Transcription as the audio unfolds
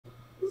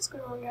What's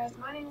going on, guys?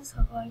 My name is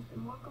Life,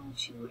 and welcome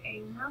to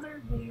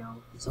another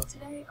video. So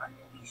today I'm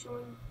going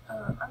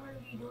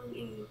to be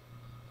doing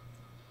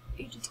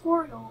a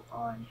tutorial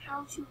on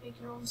how to make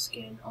your own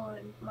skin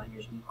on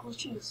Miners Meet Cool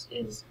Shoes.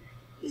 This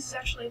is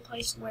actually a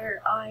place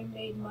where I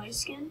made my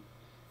skin.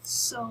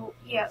 So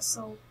yeah,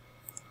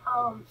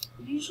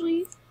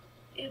 usually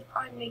if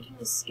I'm making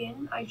a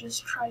skin, I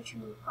just try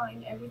to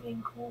find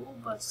everything cool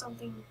but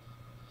something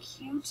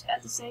cute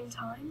at the same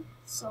time.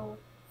 So,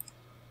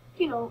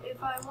 you know,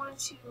 if I wanted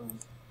to,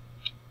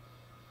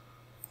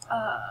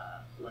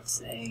 let's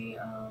say,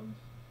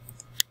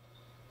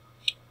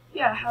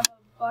 have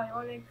a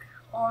bionic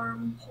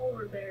arm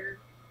polar bear.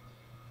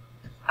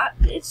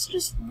 It's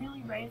just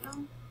really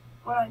random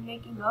what I'm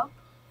making up.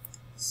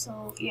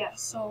 So, yeah,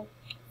 so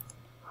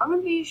I'm going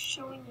to be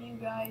showing you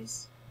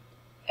guys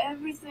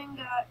everything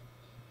that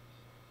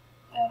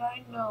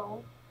I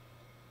know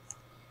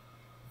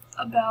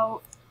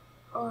about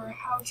or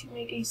how to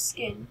make a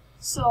skin.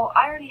 So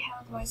I already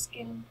have my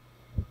skin,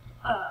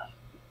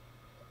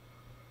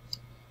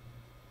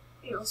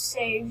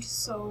 saved.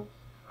 So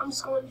I'm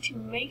just going to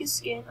make a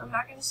skin. I'm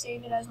not going to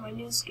save it as my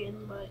new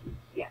skin, but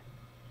yeah.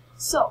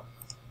 So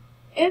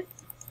if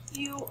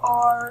you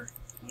are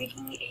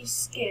making a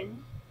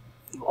skin,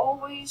 you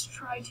always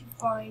try to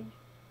find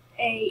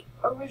a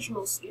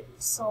original skin.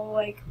 So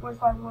like, what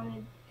if I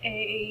wanted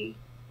a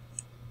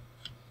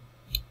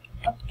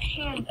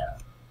panda?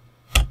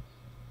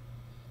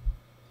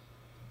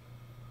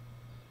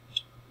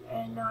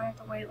 And now I have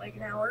to wait like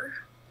an hour.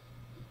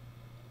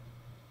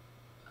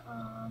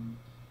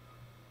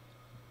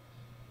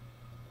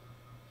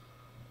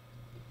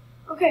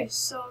 Okay,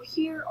 so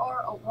here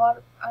are a lot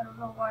of, I don't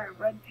know why a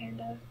red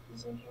panda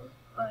is in here,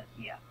 but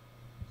yeah.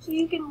 So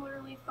you can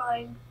literally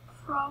find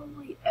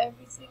probably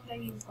everything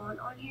that you want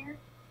on here.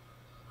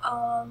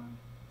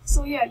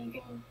 So yeah, you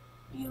can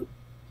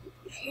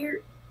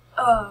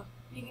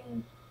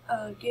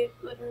get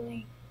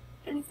literally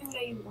anything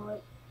that you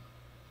want.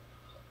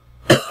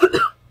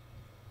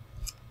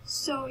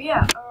 So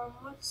yeah,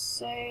 let's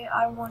say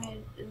I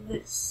wanted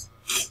this.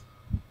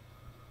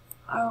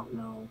 I don't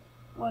know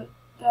what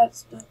that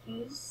stuff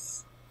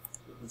is.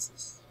 What is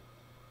this?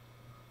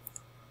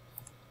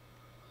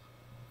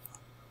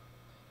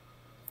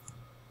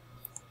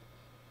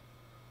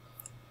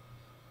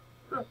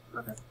 Oh,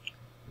 okay.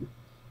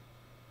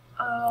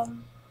 I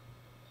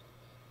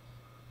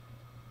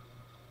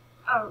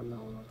don't know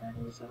what that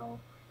is at all.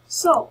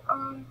 So,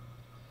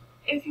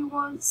 if you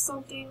want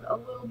something a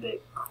little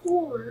bit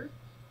cooler,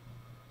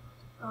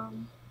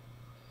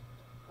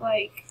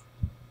 like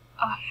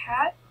a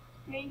hat,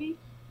 maybe?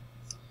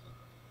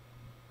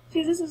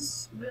 See, this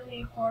is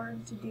really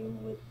hard to do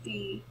with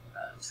the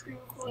screen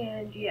recording,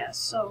 and yeah,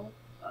 so,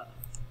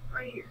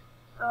 right here.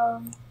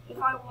 If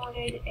I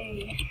wanted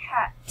a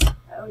hat,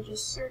 I would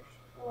just search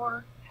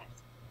for hat.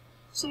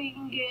 So you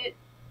can get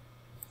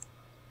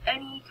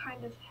any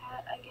kind of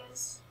hat, I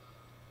guess.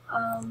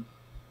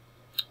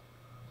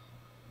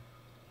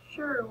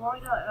 Sure, why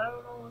not? I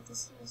don't know what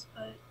this is,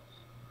 but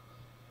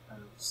I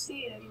don't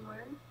see it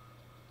anywhere.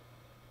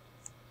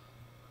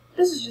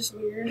 This is just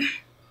weird.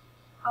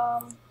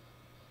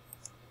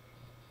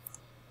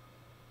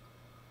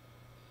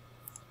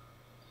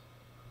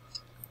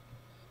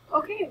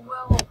 Okay,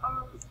 well,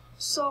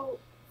 so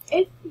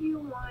if you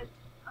want,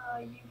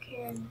 you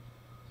can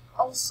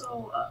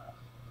also,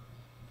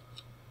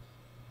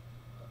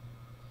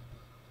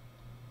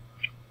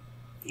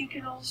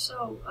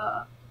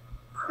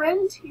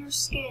 print your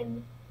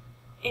skin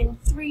in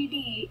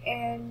 3D,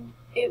 and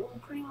it will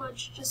pretty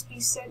much just be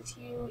sent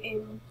to you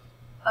in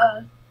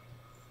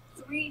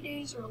 3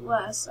 days or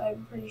less,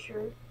 I'm pretty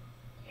sure.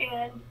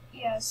 And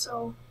yeah,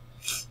 so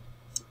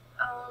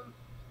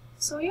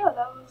yeah,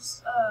 that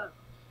was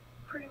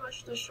pretty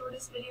much the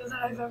shortest video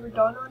that I've ever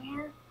done on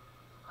here.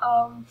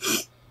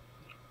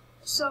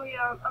 So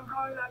yeah, I'm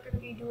probably not going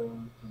to be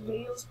doing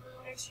videos for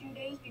the next few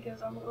days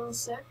because I'm a little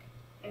sick,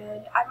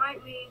 and I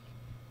might make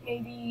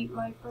maybe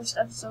my first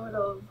episode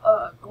of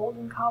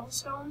Golden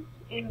Cobblestone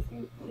in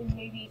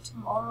maybe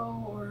tomorrow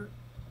or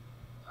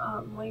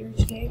later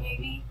today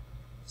maybe.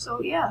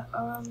 So yeah,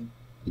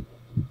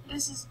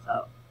 this is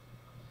why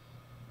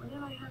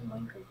did I have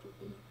Minecraft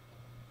open?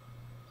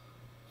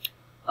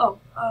 Oh,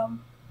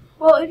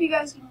 well, if you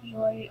guys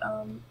enjoy,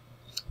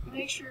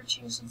 make sure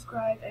to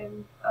subscribe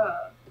and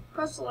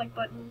press the like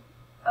button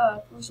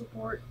for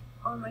support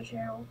on my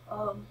channel.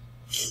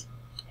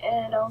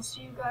 And I'll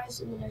see you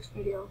guys in the next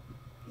video.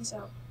 Peace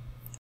out.